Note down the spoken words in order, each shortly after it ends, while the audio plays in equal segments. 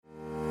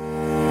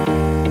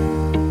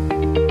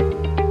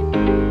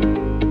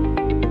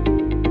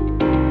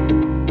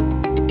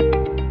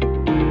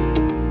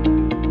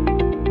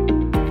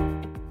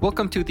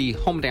Welcome to the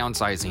Home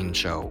Downsizing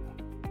Show.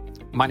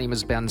 My name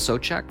is Ben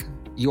Socek,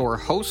 your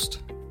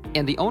host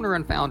and the owner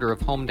and founder of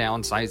Home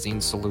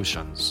Downsizing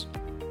Solutions.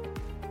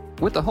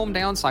 With the Home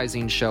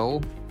Downsizing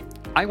Show,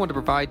 I want to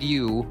provide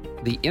you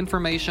the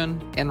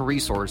information and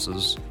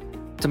resources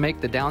to make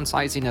the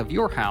downsizing of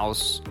your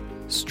house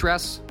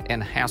stress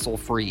and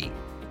hassle-free.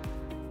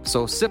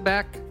 So sit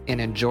back and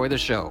enjoy the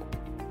show.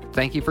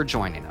 Thank you for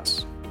joining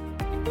us.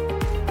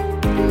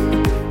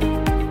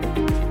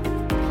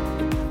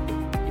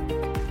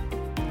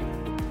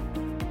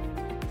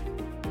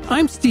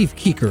 I'm Steve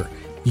Keeker,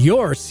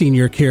 your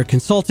senior care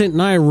consultant,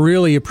 and I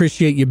really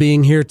appreciate you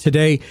being here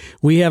today.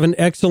 We have an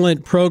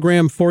excellent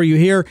program for you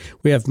here.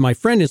 We have my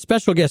friend and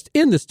special guest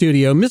in the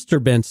studio, Mr.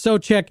 Ben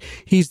Socek.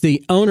 He's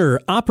the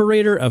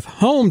owner-operator of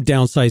Home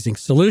Downsizing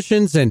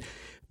Solutions. And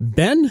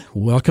Ben,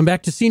 welcome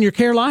back to Senior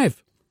Care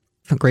Live.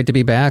 Great to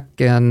be back.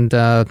 And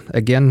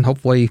again,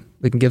 hopefully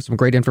we can give some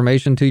great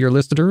information to your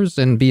listeners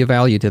and be of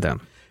value to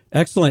them.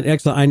 Excellent,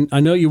 excellent.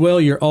 I know you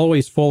will. You're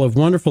always full of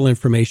wonderful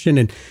information.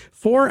 And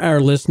for our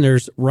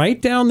listeners,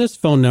 write down this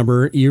phone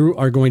number. You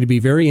are going to be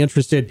very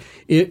interested.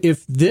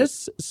 If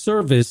this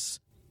service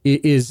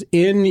is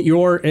in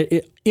your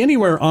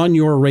anywhere on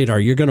your radar,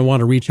 you're going to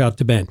want to reach out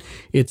to Ben.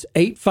 It's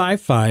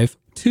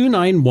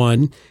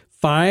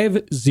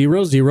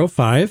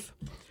 855-291-5005.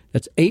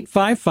 That's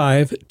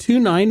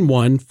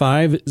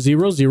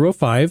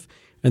 855-291-5005.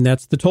 And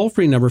that's the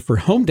toll-free number for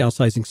Home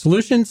Downsizing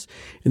Solutions.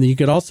 And then you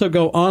could also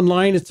go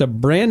online. It's a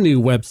brand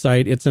new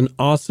website. It's an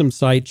awesome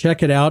site.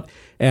 Check it out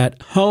at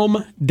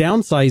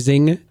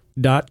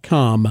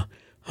homedownsizing.com.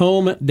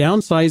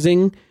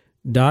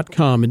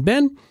 homedownsizing.com. And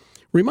Ben,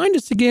 remind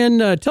us again,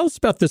 tell us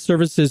about the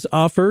services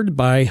offered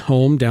by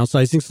Home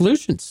Downsizing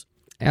Solutions.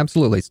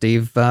 Absolutely,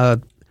 Steve.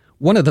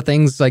 One of the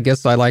things I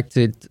guess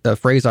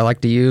phrase I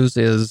like to use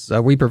is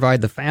we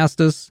provide the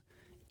fastest,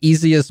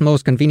 easiest,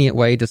 most convenient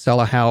way to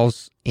sell a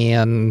house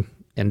and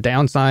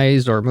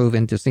downsize or move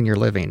into senior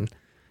living.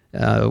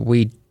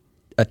 We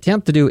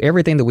attempt to do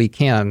everything that we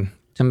can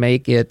to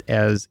make it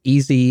as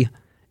easy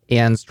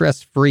and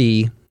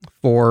stress-free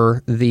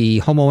for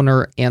the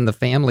homeowner and the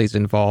families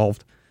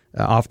involved.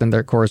 Often,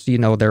 of course,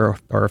 there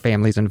are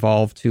families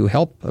involved to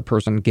help a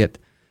person get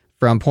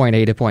from point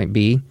A to point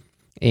B.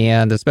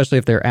 And especially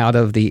if they're out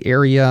of the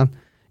area,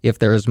 if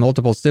there's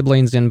multiple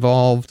siblings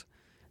involved,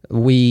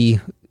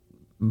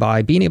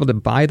 by being able to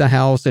buy the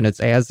house in its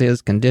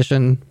as-is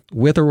condition,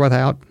 with or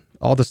without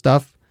all the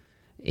stuff,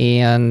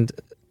 and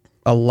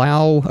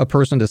allow a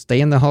person to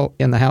stay in the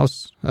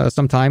house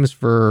sometimes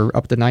for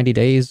up to 90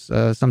 days,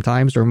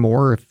 sometimes or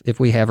more if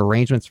we have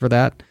arrangements for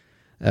that.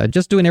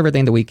 Just doing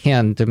everything that we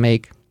can to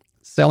make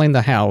selling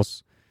the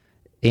house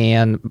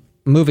and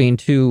moving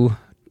to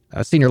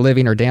senior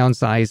living or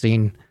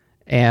downsizing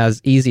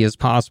as easy as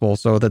possible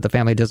so that the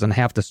family doesn't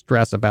have to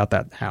stress about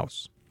that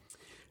house.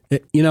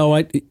 You know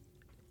what?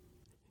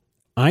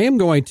 I am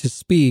going to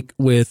speak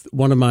with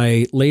one of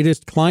my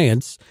latest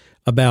clients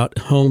about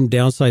Home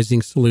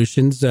Downsizing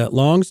Solutions.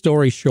 Long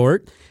story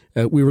short,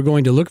 we were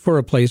going to look for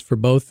a place for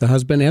both the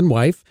husband and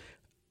wife.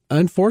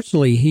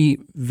 Unfortunately, he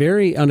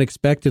very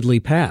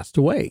unexpectedly passed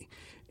away,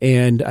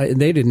 and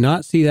they did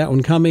not see that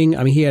one coming.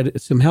 I mean, he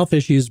had some health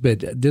issues,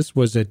 but this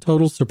was a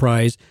total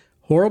surprise,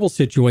 horrible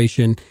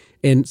situation.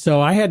 And so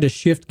I had to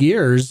shift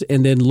gears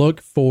and then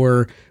look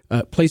for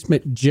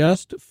placement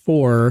just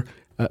for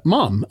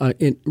mom,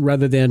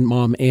 rather than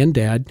mom and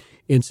dad.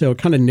 And so it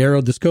kind of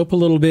narrowed the scope a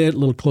little bit, a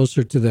little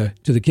closer to the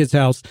kid's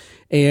house.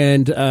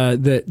 And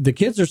the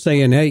kids are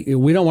saying, hey,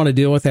 we don't want to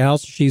deal with the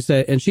house. She's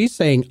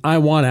saying, I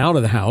want out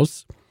of the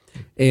house.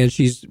 And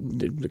she's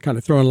kind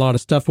of throwing a lot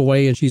of stuff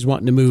away, and she's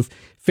wanting to move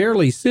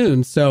fairly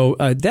soon. So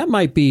that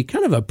might be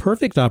kind of a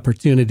perfect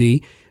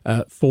opportunity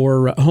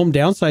for Home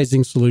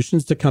Downsizing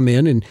Solutions to come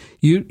in, and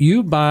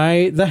you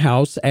buy the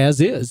house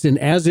as is. In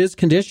as is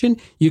condition,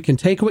 you can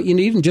take what you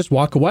need and just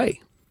walk away.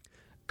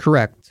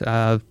 Correct.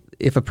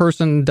 If a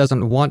person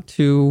doesn't want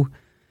to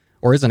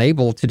or isn't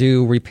able to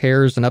do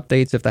repairs and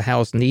updates if the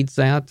house needs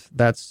that,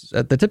 that's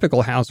the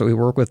typical house that we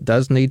work with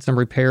does need some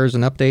repairs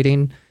and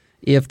updating.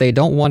 If they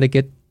don't want to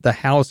get the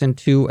house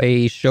into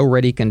a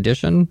show-ready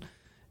condition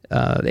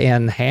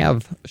and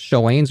have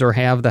showings or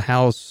have the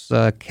house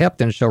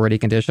kept in show-ready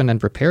condition and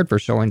prepared for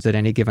showings at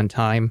any given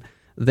time,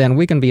 then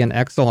we can be an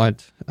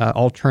excellent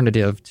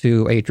alternative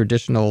to a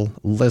traditional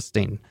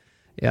listing.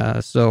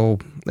 So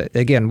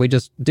again, we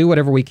just do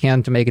whatever we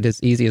can to make it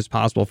as easy as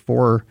possible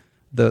for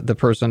the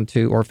person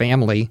or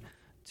family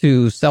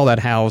to sell that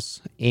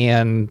house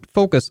and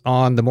focus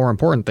on the more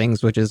important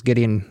things, which is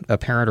getting a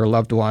parent or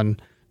loved one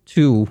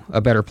to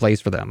a better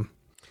place for them.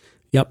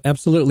 Yep,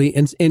 absolutely.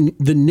 And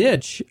the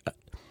niche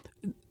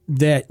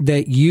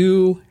that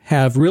you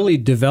have really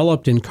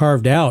developed and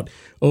carved out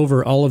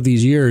over all of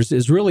these years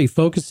is really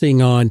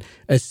focusing on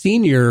a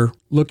senior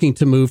looking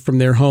to move from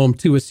their home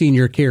to a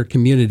senior care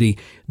community.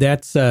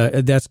 That's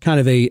kind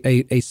of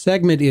a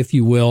segment, if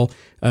you will,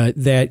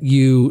 that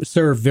you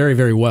serve very,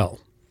 very well.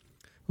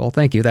 Well,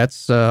 thank you.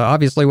 That's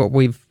obviously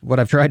what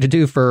I've tried to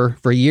do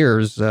for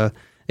years.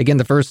 again,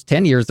 the first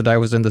 10 years that I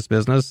was in this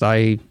business,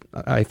 I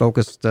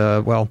focused,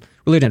 really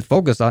didn't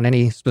focus on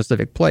any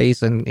specific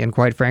place, and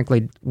quite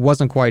frankly,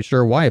 wasn't quite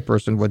sure why a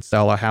person would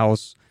sell a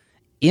house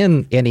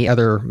in any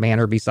other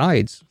manner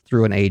besides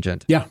through an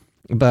agent. Yeah.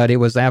 But it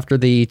was after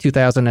the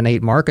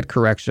 2008 market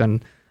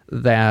correction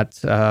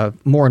that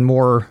more and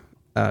more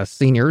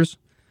seniors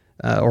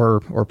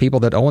or people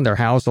that owned their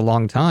house a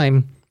long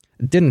time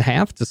didn't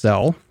have to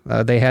sell.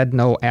 They had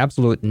no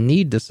absolute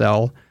need to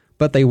sell,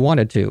 but they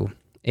wanted to.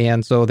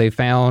 And so they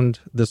found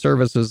the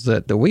services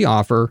that we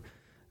offer,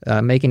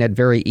 making it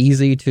very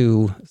easy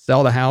to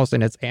sell the house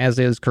in its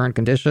as-is current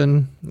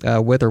condition,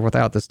 with or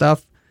without the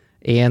stuff.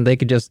 And they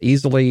could just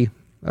easily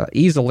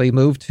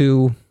move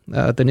to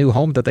the new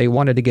home that they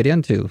wanted to get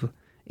into.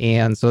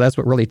 And so that's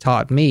what really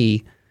taught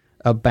me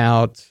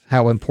about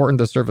how important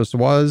the service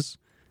was,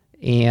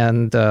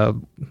 and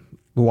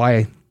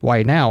why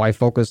now I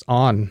focus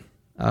on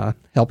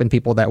helping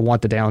people that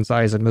want to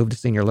downsize and move to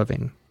senior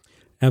living.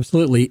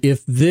 Absolutely.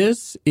 If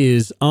this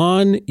is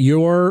on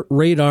your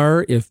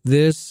radar, if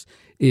this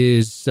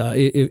is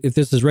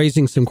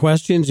raising some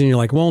questions and you're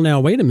like, well,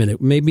 now, wait a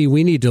minute, maybe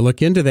we need to look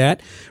into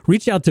that,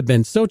 reach out to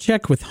Ben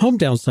Socek with Home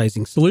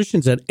Downsizing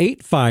Solutions at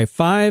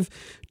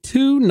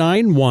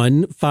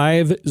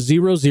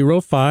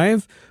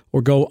 855-291-5005,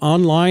 or go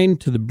online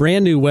to the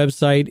brand new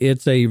website.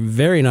 It's a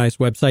very nice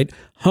website,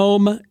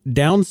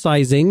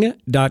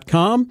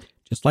 homedownsizing.com,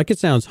 just like it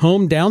sounds,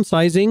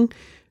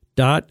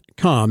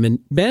 homedownsizing.com. And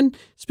Ben,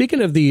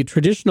 speaking of the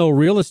traditional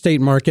real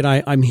estate market,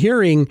 I'm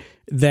hearing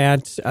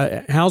that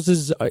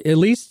houses, at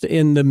least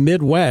in the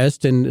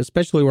Midwest, and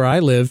especially where I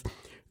live,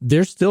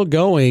 they're still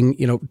going,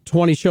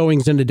 20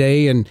 showings in a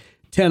day and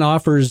 10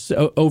 offers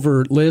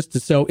over list.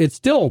 So it's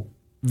still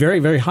very,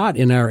 very hot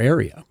in our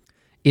area.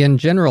 In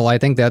general, I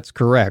think that's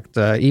correct.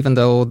 Even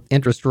though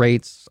interest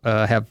rates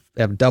have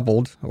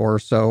doubled or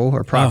so,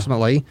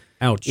 approximately,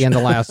 in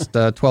the last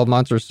 12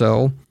 months or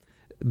so,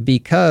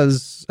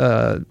 because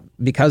of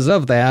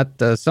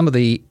that, some of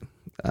the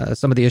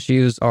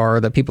issues are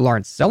that people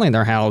aren't selling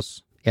their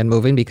house and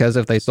moving, because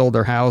if they sold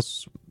their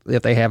house,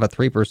 if they have a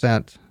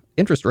 3%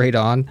 interest rate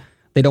on,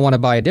 they don't want to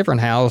buy a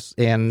different house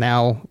and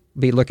now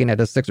be looking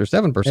at a 6 or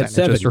 7%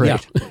 interest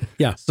rate.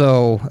 Yeah.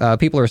 So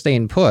people are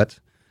staying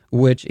put,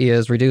 which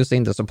is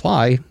reducing the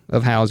supply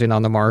of housing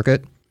on the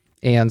market.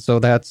 And so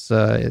that's,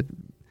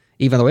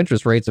 even though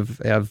interest rates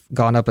have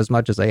gone up as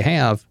much as they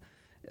have,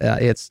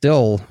 it's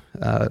still,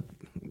 a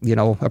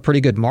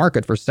pretty good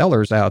market for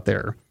sellers out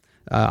there.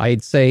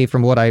 I'd say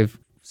from what I've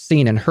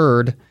seen and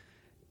heard,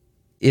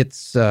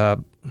 it's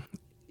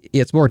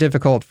more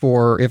difficult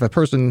for if a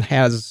person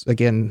has,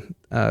 again,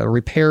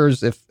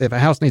 repairs, if a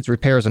house needs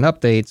repairs and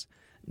updates,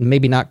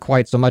 maybe not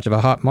quite so much of a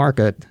hot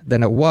market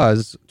than it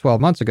was 12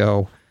 months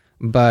ago.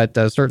 But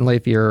certainly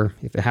if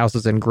the house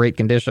is in great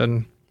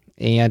condition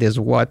and is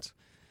what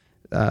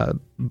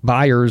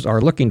buyers are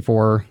looking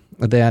for,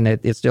 then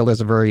it still is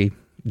a very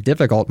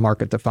difficult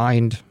market to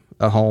find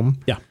a home.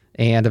 Yeah.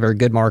 And a very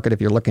good market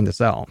if you're looking to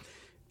sell.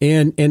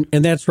 And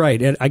that's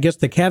right. And I guess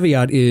the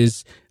caveat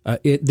is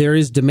there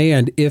is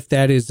demand if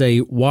that is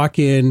a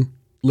walk-in,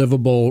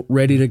 livable,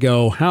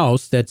 ready-to-go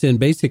house that's in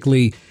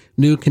basically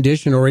new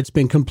condition, or it's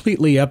been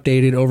completely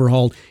updated,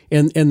 overhauled,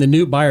 and the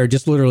new buyer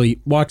just literally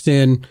walks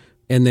in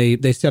and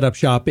they set up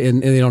shop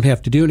and they don't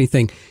have to do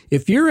anything.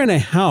 If you're in a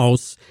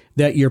house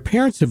that your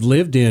parents have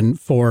lived in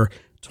for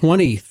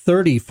 20,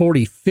 30,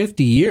 40,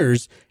 50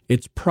 years,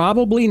 it's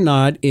probably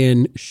not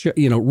in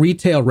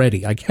retail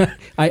ready. I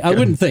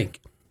wouldn't think.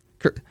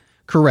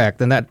 Correct.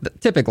 And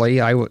that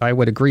typically I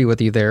would agree with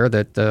you there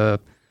that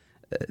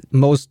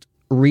most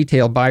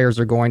retail buyers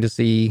are going to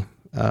see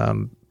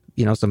some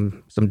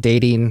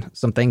dating,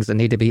 some things that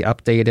need to be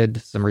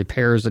updated, some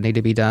repairs that need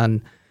to be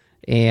done.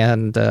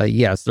 And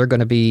yes, they're going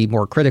to be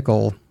more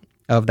critical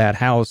of that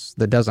house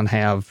that doesn't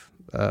have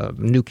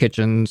new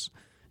kitchens,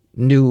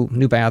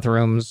 new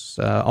bathrooms,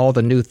 all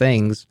the new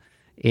things.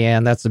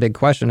 And that's the big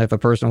question. If a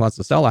person wants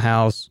to sell a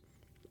house,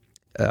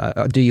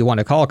 do you want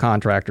to call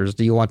contractors?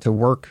 Do you want to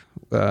work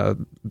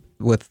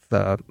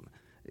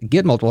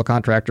get multiple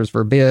contractors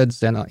for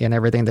bids and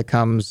everything that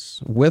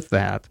comes with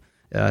that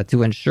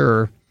to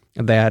ensure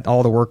that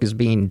all the work is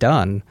being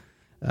done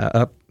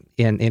up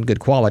in good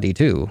quality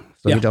too.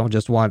 So you don't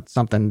just want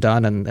something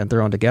done and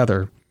thrown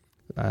together.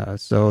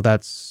 So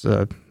that's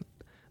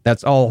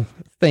all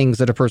things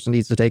that a person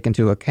needs to take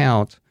into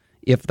account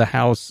if the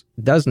house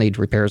does need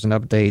repairs and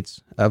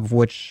updates, of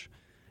which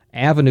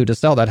avenue to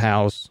sell that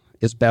house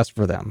is best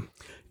for them.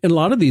 And a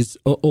lot of these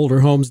older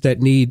homes that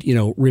need,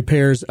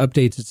 repairs,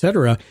 updates, et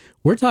cetera,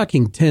 we're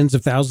talking tens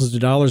of thousands of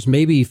dollars,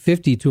 maybe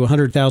 $50,000 to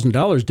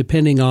 $100,000,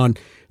 depending on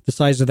the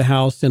size of the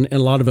house and a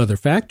lot of other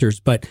factors.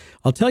 But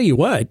I'll tell you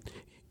what,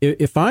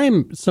 if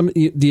I'm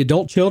the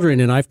adult children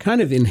and I've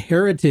kind of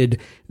inherited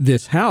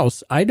this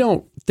house, I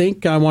don't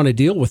think I want to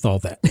deal with all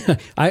that.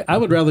 I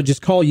would rather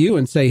just call you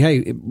and say,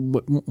 hey,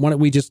 why don't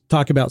we just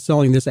talk about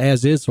selling this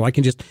as is, so I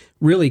can just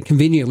really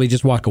conveniently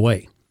just walk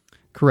away.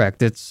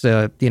 Correct. It's,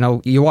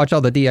 you watch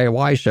all the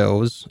DIY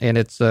shows, and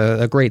it's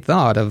a great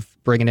thought of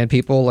bringing in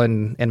people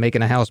and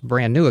making a house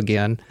brand new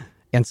again.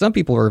 And some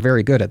people are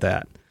very good at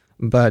that.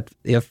 But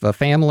if a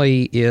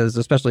family is,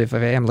 especially if a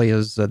family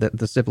is,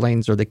 the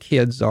siblings or the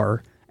kids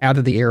are out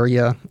of the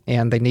area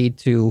and they need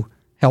to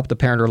help the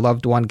parent or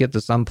loved one get to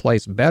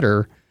someplace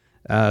better,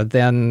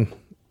 then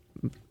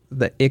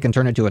it can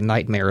turn into a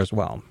nightmare as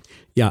well.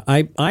 Yeah,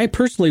 I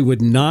personally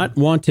would not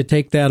want to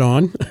take that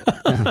on.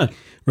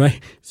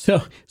 Right.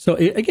 So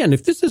again,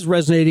 if this is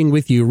resonating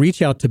with you,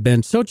 reach out to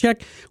Ben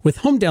Socek with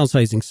Home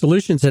Downsizing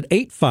Solutions at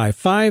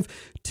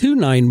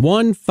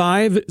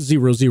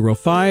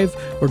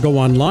 855-291-5005 or go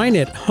online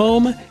at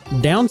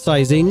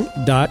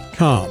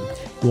homedownsizing.com.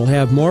 We'll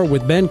have more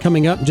with Ben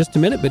coming up in just a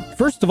minute. But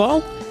first of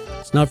all,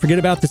 let's not forget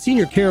about the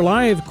Senior Care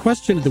Live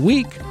question of the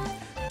week.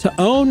 To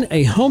own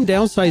a Home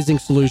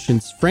Downsizing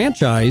Solutions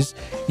franchise,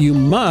 you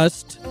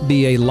must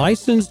be a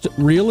licensed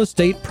real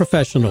estate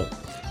professional.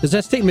 Is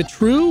that statement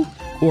true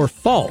or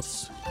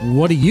false?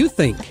 What do you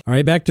think? All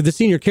right, back to the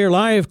Senior Care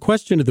Live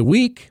question of the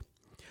week.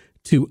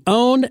 To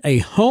own a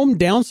Home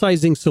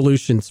Downsizing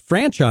Solutions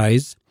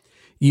franchise,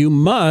 you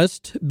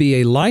must be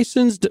a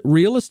licensed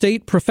real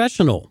estate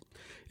professional.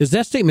 Is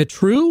that statement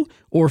true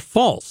or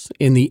false?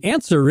 And the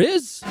answer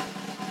is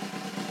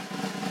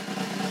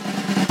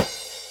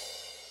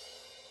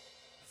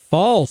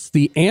false.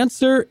 The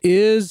answer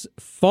is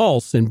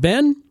false. And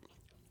Ben,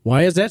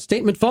 why is that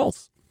statement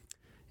false?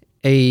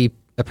 A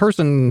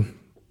person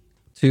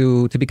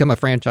to become a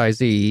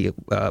franchisee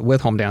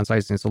with Home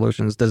Downsizing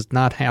Solutions does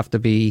not have to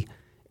be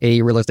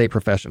a real estate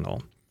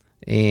professional.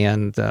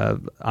 And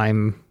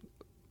I'm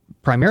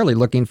primarily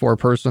looking for a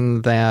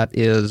person that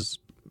is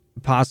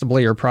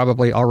possibly or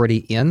probably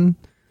already in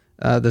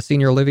the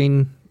senior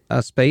living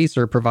space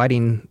or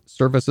providing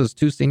services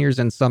to seniors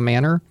in some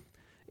manner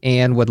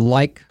and would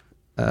like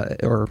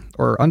or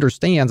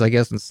understands, I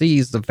guess, and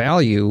sees the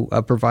value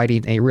of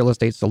providing a real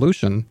estate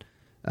solution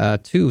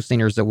to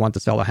seniors that want to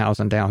sell a house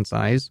and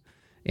downsize.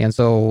 And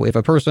so if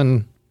a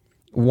person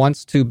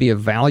wants to be of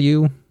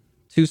value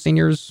to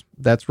seniors,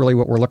 that's really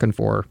what we're looking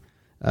for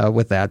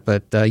with that.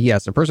 But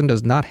yes, a person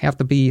does not have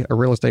to be a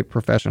real estate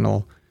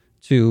professional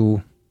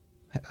to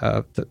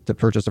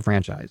purchase a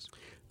franchise.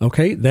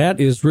 Okay, that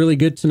is really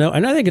good to know.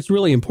 And I think it's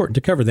really important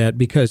to cover that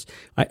because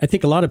I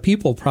think a lot of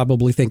people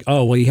probably think,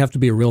 oh, well, you have to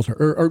be a realtor,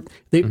 or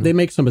they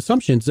make some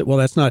assumptions that, well,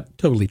 that's not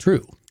totally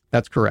true.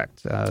 That's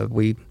correct.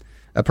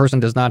 A person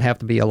does not have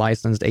to be a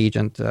licensed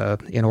agent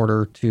in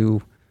order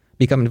to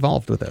become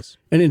involved with this.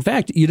 And in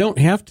fact, you don't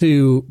have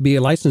to be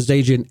a licensed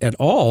agent at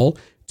all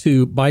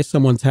to buy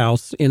someone's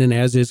house in an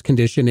as-is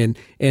condition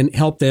and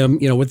help them,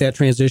 with that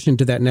transition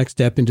to that next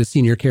step into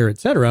senior care, et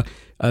cetera.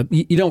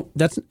 You don't.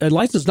 That's a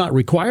license not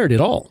required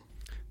at all.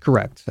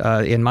 Correct.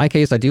 In my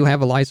case, I do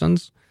have a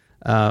license.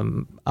 For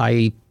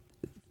me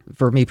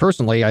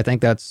personally, I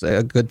think that's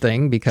a good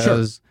thing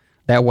because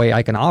that way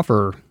I can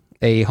offer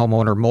a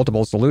homeowner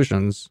multiple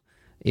solutions.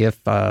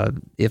 If I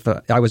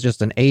was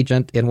just an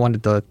agent and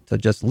wanted to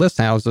just list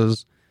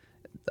houses,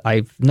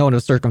 I've known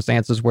of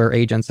circumstances where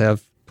agents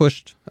have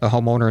pushed a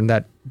homeowner in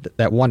that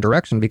one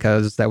direction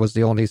because that was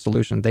the only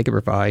solution they could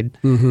provide.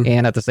 Mm-hmm.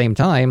 And at the same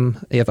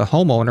time, if a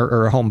homeowner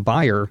or a home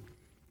buyer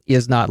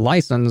is not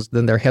licensed,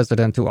 then they're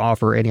hesitant to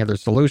offer any other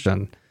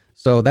solution.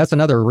 So that's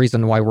another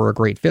reason why we're a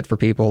great fit for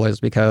people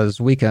is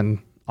because we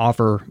can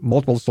offer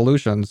multiple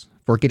solutions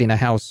for getting a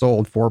house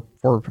sold for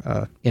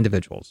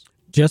individuals.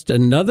 Just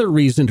another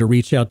reason to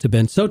reach out to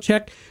Ben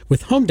Socek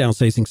with Home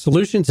Downsizing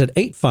Solutions at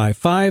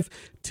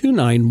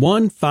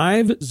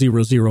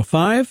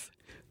 855-291-5005.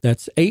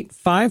 That's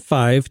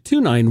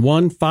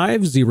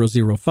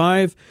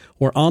 855-291-5005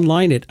 or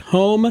online at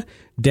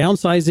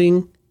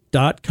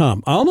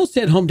homedownsizing.com. I almost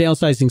said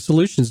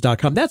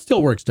homedownsizing-solutions.com. That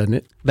still works, doesn't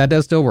it? That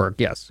does still work,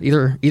 yes.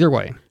 Either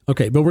way.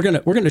 Okay, but we're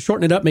gonna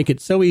shorten it up, make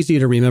it so easy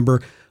to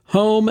remember.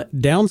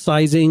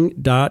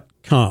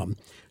 homedownsizing.com.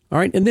 All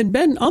right, and then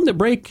Ben, on the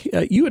break,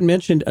 you had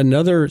mentioned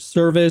another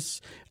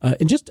service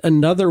and just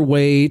another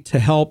way to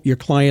help your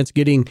clients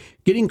getting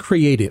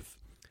creative.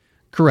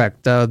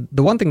 Correct. The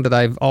one thing that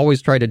I've always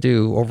tried to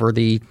do over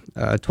the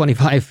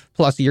 25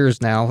 plus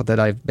years now that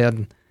I've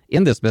been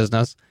in this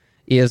business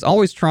is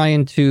always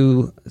trying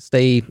to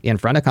stay in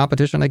front of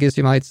competition, I guess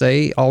you might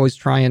say, always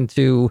trying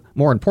to,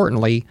 more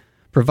importantly,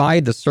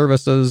 provide the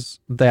services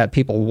that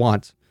people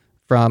want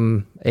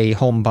from a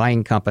home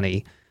buying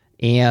company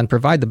and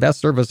provide the best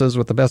services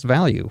with the best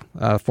value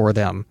for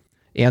them.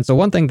 And so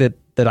one thing that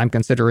I'm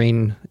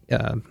considering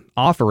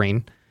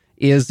offering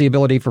is the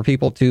ability for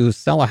people to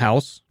sell a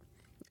house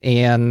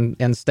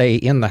and stay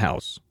in the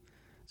house.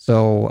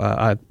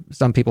 So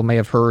some people may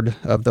have heard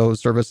of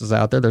those services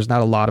out there. There's not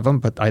a lot of them,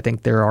 but I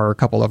think there are a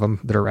couple of them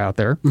that are out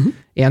there. Mm-hmm.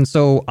 And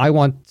so I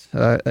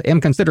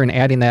am considering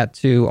adding that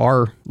to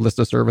our list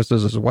of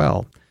services as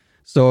well.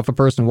 So if a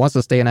person wants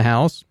to stay in a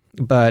house,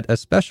 but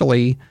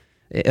especially,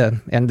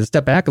 and to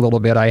step back a little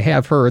bit, I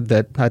have heard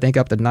that I think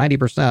up to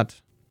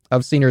 90%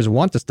 of seniors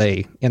want to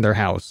stay in their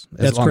house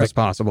as long as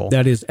possible.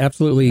 That is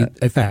absolutely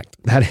a fact.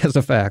 That is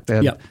a fact.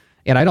 And, yep.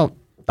 and I don't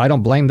I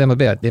don't blame them a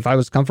bit. If I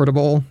was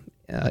comfortable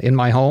in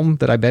my home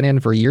that I've been in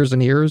for years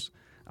and years,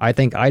 I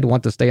think I'd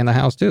want to stay in the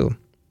house too.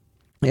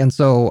 And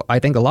so I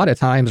think a lot of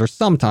times, or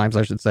sometimes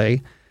I should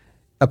say,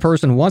 a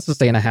person wants to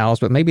stay in a house,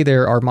 but maybe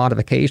there are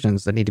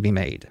modifications that need to be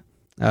made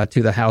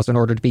to the house in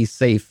order to be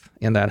safe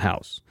in that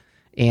house.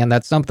 And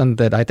that's something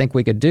that I think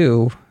we could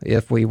do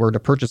if we were to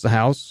purchase a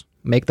house,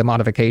 make the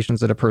modifications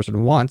that a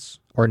person wants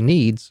or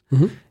needs,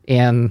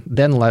 and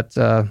then let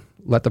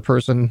the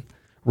person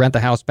rent the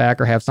house back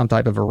or have some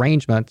type of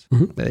arrangement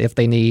if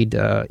they need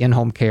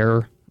in-home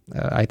care.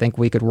 I think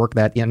we could work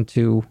that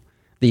into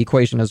the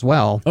equation as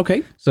well.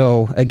 Okay.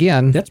 So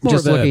again, that's more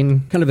just of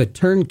looking kind of a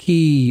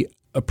turnkey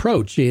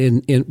approach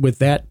in with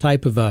that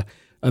type of a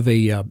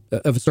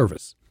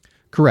service.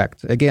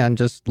 Correct. Again,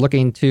 just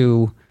looking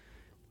to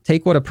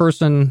take what a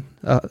person,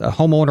 a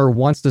homeowner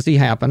wants to see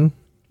happen,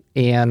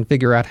 and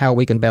figure out how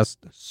we can best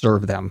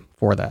serve them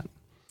for that.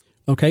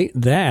 Okay,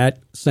 that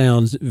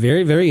sounds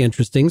very, very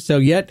interesting. So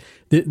yet,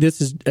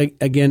 this is,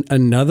 again,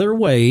 another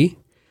way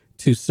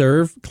to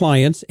serve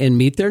clients and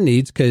meet their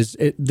needs, because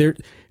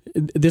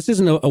this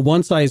isn't a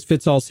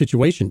one-size-fits-all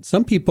situation.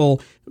 Some people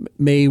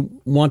may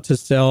want to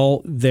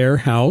sell their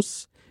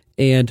house,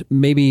 and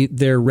maybe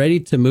they're ready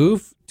to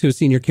move to a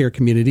senior care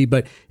community,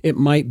 but it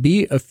might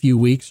be a few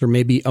weeks or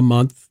maybe a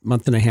month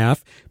and a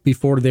half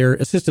before their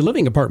assisted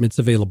living apartment's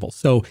available.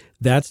 So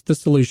that's the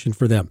solution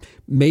for them.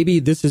 Maybe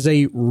this is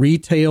a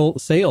retail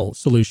sale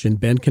solution.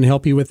 Ben can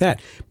help you with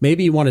that.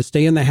 Maybe you want to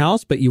stay in the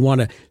house, but you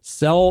want to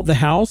sell the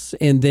house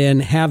and then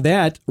have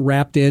that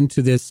wrapped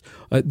into this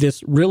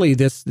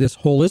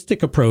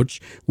holistic approach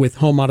with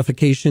home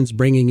modifications,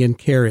 bringing in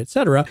care,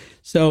 etc.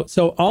 So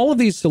all of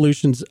these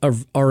solutions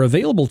are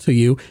available to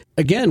you.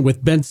 Again,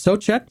 with Ben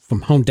Socek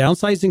from Home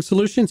Downsizing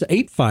Solutions,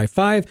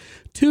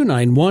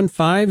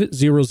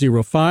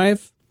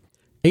 855-291-5005,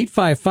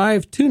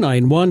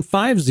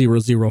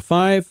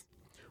 855-291-5005,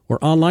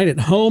 or online at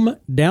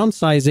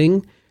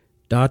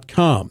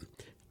homedownsizing.com.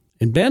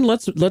 And Ben,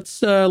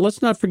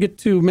 let's not forget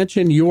to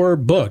mention your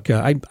book.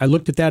 I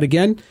looked at that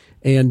again,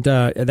 and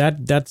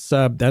that's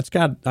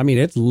got, I mean,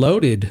 it's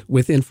loaded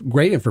with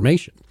great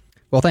information.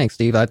 Well, thanks,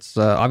 Steve. That's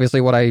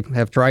obviously what I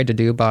have tried to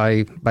do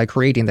by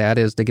creating that,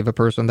 is to give a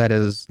person that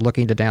is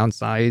looking to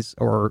downsize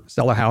or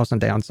sell a house and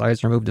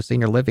downsize or move to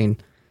senior living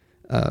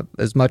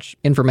as much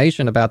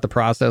information about the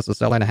process of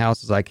selling a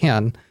house as I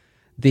can.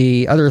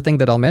 The other thing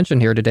that I'll mention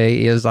here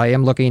today is I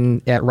am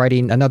looking at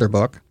writing another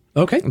book.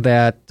 Okay.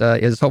 That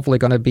is hopefully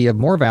going to be of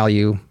more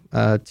value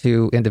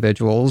to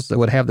individuals that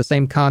would have the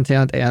same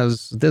content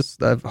as this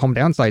Home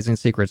Downsizing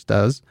Secrets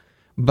does,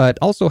 but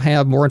also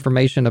have more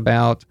information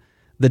about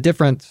the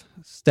different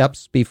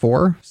steps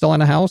before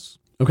selling a house.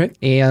 Okay.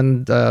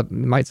 And you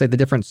might say the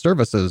different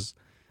services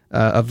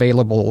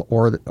available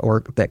or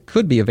that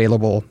could be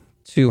available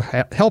to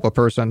help a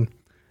person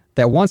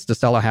that wants to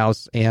sell a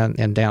house and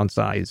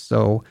downsize.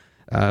 So,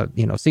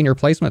 senior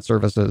placement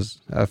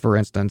services, for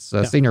instance,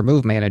 senior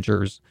move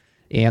managers.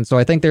 And so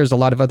I think there's a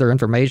lot of other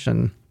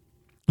information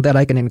that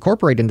I can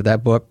incorporate into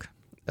that book,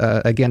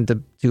 again,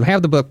 to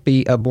have the book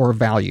be of more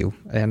value.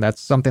 And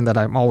that's something that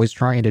I'm always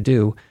trying to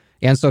do.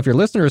 And so if your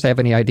listeners have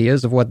any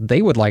ideas of what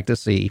they would like to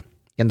see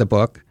in the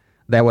book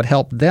that would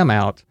help them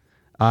out,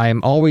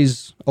 I'm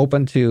always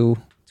open to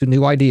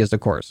new ideas, of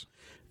course.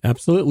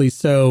 Absolutely.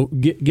 So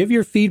give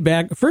your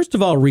feedback. First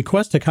of all,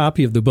 request a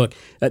copy of the book.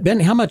 Ben,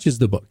 how much is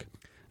the book?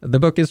 The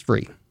book is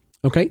free.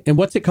 Okay. And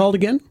what's it called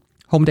again?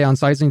 Home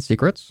Downsizing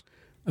Secrets.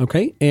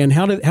 Okay. And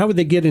how would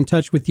they get in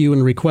touch with you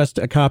and request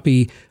a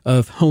copy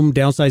of Home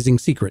Downsizing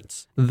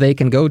Secrets? They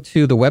can go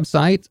to the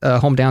website,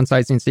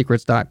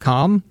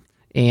 homedownsizing-secrets.com.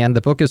 And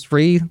the book is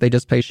free. They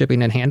just pay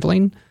shipping and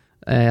handling.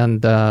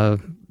 And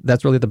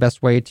that's really the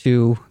best way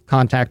to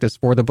contact us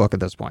for the book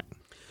at this point.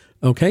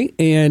 Okay.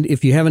 And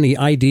if you have any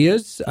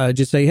ideas,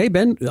 just say, hey,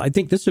 Ben, I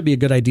think this would be a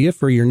good idea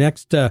for your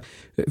next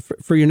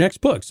for your next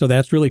book. So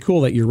that's really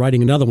cool that you're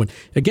writing another one.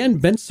 Again,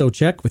 Ben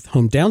Socek with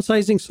Home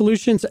Downsizing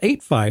Solutions,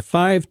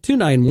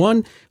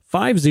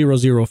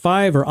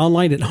 855-291-5005, or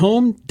online at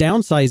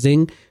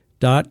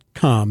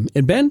homedownsizing.com.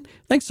 And Ben,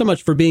 thanks so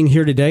much for being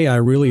here today. I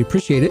really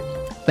appreciate it.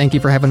 Thank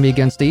you for having me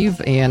again,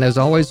 Steve. And as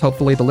always,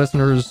 hopefully the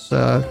listeners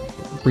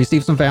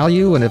receive some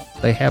value. And if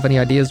they have any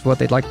ideas what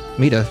they'd like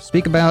me to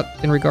speak about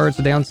in regards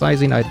to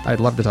downsizing, I'd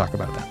love to talk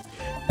about that.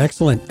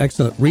 Excellent.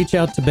 Excellent. Reach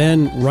out to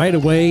Ben right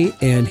away,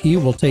 and he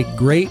will take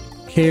great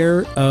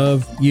care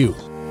of you.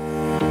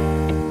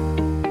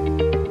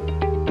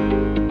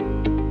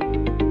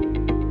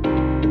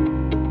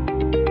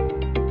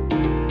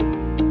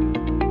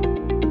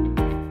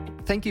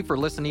 Thank you for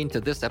listening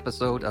to this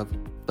episode of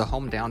the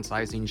Home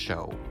Downsizing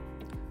Show.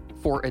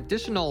 For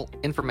additional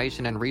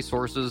information and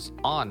resources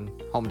on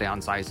home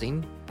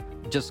downsizing,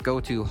 just go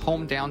to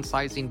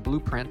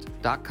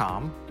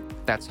homedownsizingblueprint.com.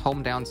 That's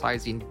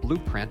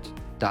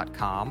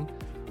homedownsizingblueprint.com.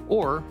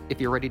 Or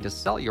if you're ready to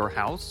sell your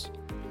house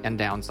and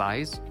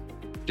downsize,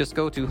 just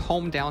go to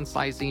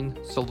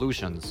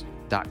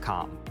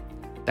homedownsizingsolutions.com.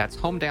 That's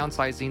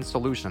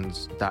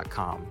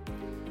homedownsizingsolutions.com.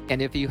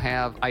 And if you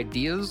have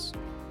ideas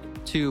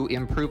to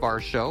improve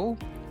our show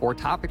or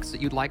topics that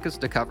you'd like us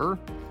to cover,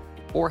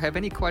 or have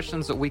any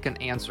questions that we can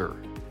answer,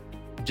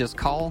 just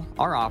call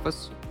our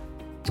office,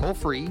 toll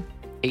free,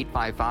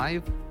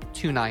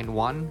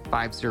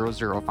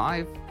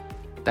 855-291-5005.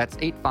 That's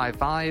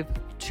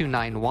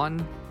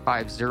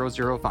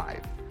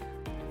 855-291-5005.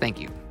 Thank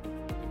you.